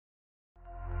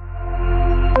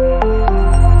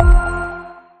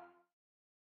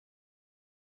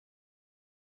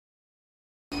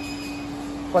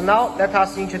For now, let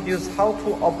us introduce how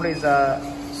to operate the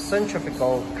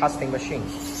centrifugal casting machine.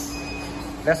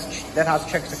 Let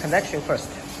us check the connection first.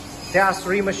 There are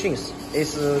three machines.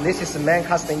 This is the main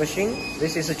casting machine.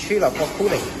 This is a chiller for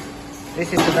cooling.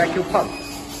 This is the vacuum pump.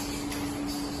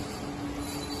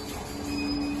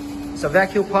 The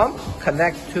vacuum pump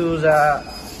connects to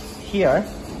here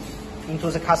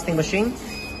into the casting machine.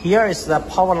 Here is the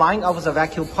power line of the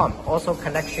vacuum pump, also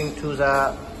connection to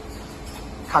the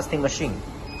casting machine.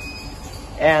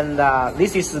 And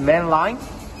this is the main line.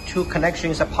 Two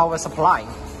connections, the power supply,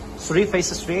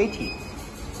 three-phase 380.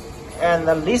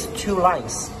 And these two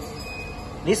lines,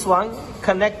 this one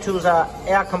connect to the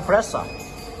air compressor.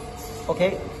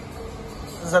 Okay,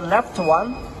 the left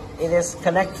one, it is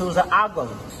connect to the argon.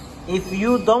 If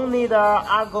you don't need an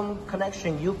argon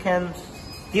connection, you can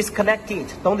disconnect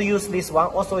it. Don't use this one,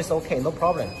 also it's okay, no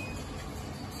problem.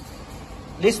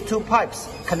 These two pipes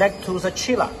connect to the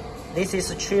chiller. This is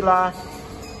a chiller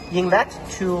inlet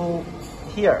to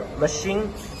here,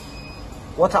 machine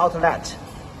water outlet.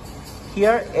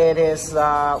 Here it is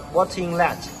water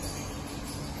inlet.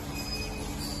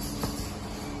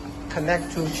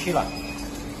 Connect to chiller.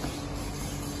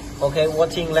 Okay,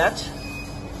 water inlet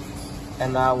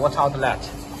and water outlet.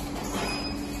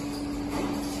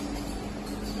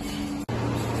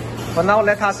 For now,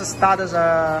 let us start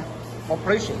the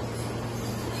operation.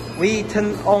 We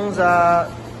turn on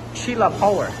the chiller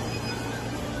power.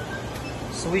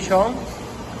 Switch on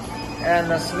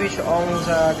and switch on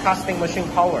the casting machine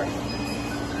power.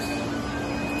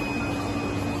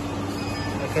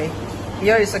 Okay,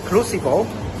 here is a crucible.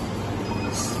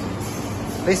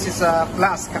 This is a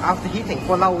flask after heating.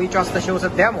 For now, we just show the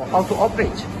demo how to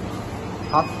operate.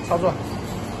 好，操作。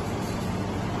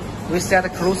We set the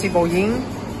crucible in.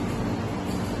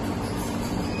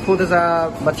 Put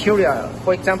the material.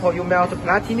 For example, you melt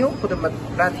platinum. Put the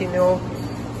platinum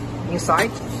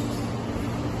inside.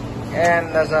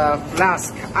 And the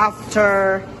flask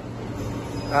after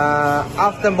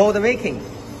mold making.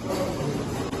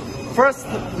 First,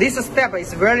 this step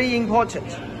is very important.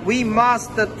 We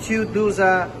must to do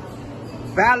the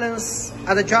balance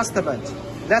adjustment.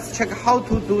 Let's check how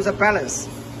to do the balance.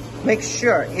 Make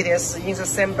sure it is in the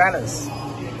same balance.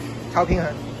 调平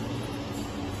衡.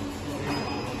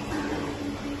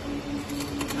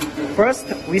 First,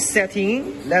 we set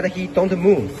in that he don't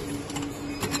move.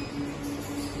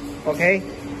 Okay.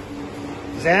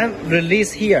 Then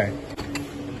release here.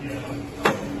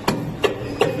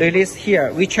 Release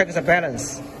here. We check the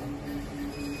balance.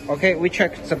 Okay, we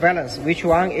check the balance. Which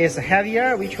one is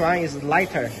heavier? Which one is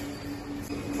lighter?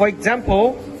 For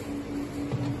example,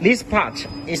 this part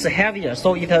is heavier,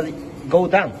 so it go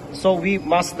down. So we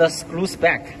must screw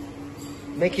back,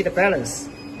 make it balance.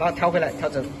 把它调回来，调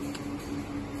整。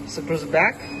Screws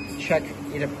back, check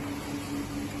it.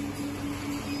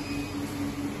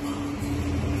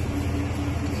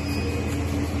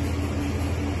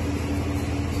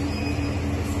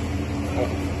 Oh,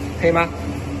 可以吗？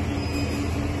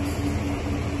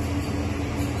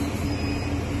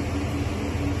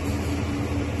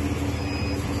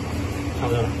差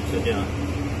不多了，就这样。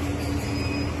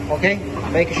Okay,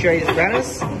 make sure it's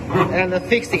balanced and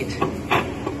fix it.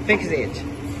 Fix it.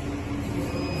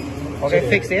 Okay,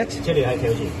 fix it. 这里还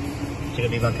调紧，这个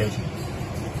地方调紧。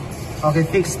Okay,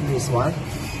 fix this one.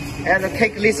 And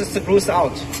take these screws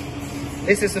out.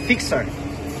 This is a fixer.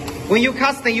 When you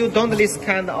casting, you don't this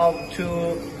kind of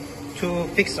to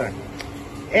fixer.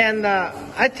 And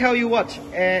I tell you what,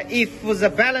 if the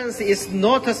balance is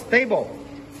not stable,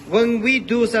 when we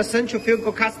do the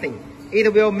centrifugal casting,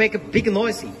 it will make a big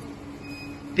noisy,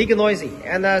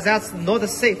 and that's not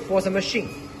safe for the machine.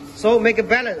 So make a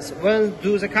balance. When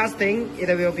do the casting, it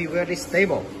will be very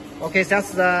stable. Okay,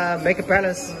 that's the make a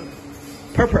balance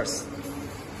purpose.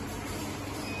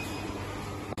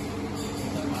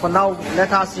 For now,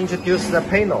 let us introduce the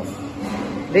panel.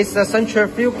 This is the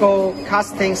centrifugal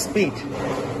casting speed.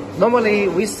 Normally,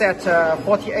 we set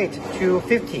 48 to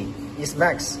 50 is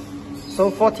max.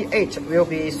 So 48 will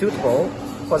be suitable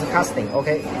for the casting,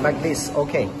 okay, like this,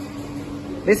 okay.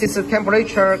 This is the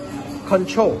temperature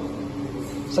control,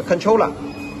 the controller.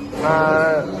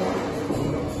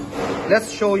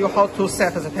 Let's show you how to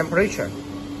set the temperature.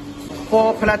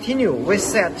 For platinum, we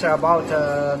set about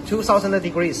 2000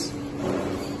 degrees.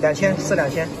 2000,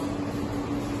 2000.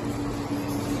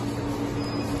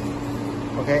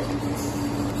 Okay.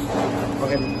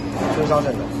 Okay,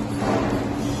 2000.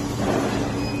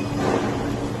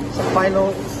 So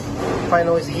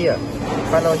final is here.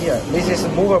 Final here. This is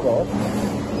movable.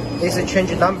 This is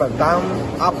change number, down,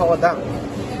 up or down.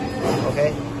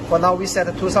 Okay. For now we set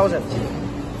 2000.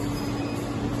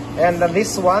 And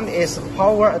this one is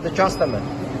power adjustment.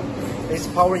 This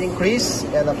power increase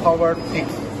and the power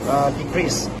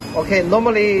decrease. Okay,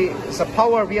 normally the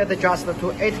power we adjust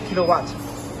to 8 kilowatt.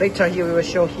 Later here we will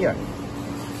show here.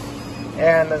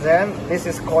 And then this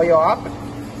is coil up.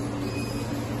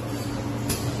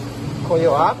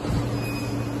 Coil up.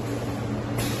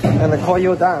 And the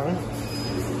coil down.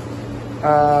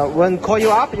 When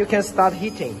coil up, you can start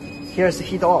heating. Here's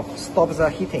heat off, stop the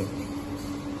heating.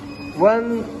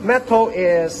 When metal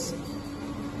is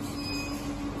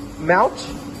melt,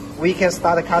 we can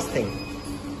start casting.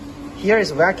 Here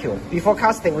is vacuum. Before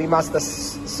casting, we must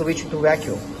switch to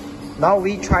vacuum. Now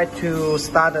we try to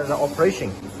start the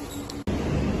operation.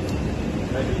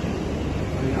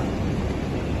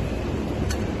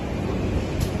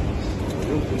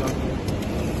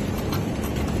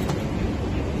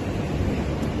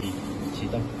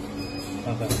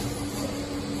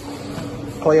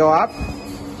 Coil up.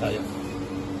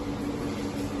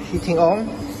 Heating on.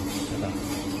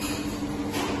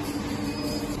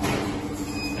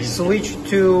 Switch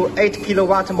to 8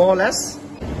 kilowatt more or less.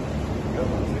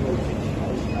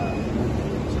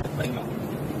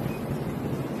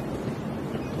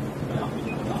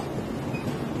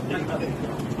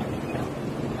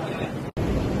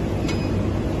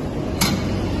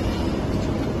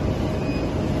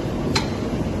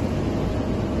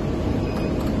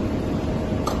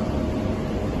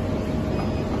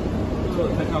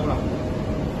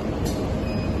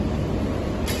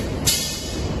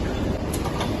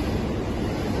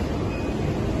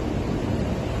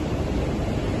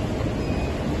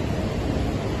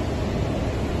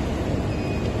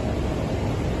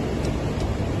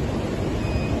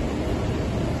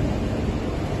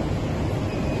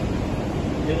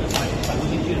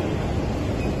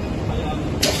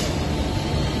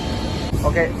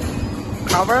 Okay,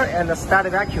 cover and start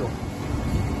vacuum.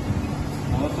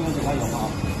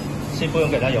 先不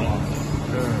用给它用啊。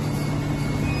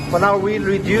For now, we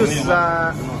reduce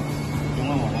the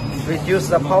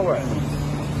power.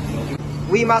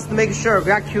 We must make sure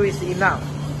vacuum is enough.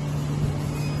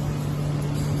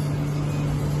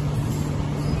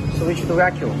 Switch to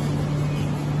vacuum.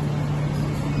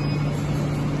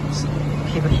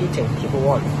 Keep heating, keep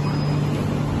warm.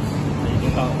 已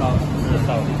经到热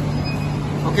到了。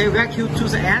 Okay, vacuum to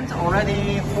the end,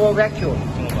 already full vacuum.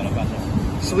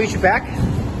 Switch back.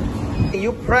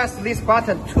 You press this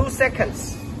button 2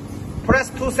 seconds. Press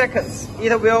 2 seconds.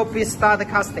 It will be start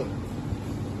casting.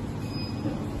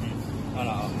 好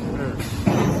了啊。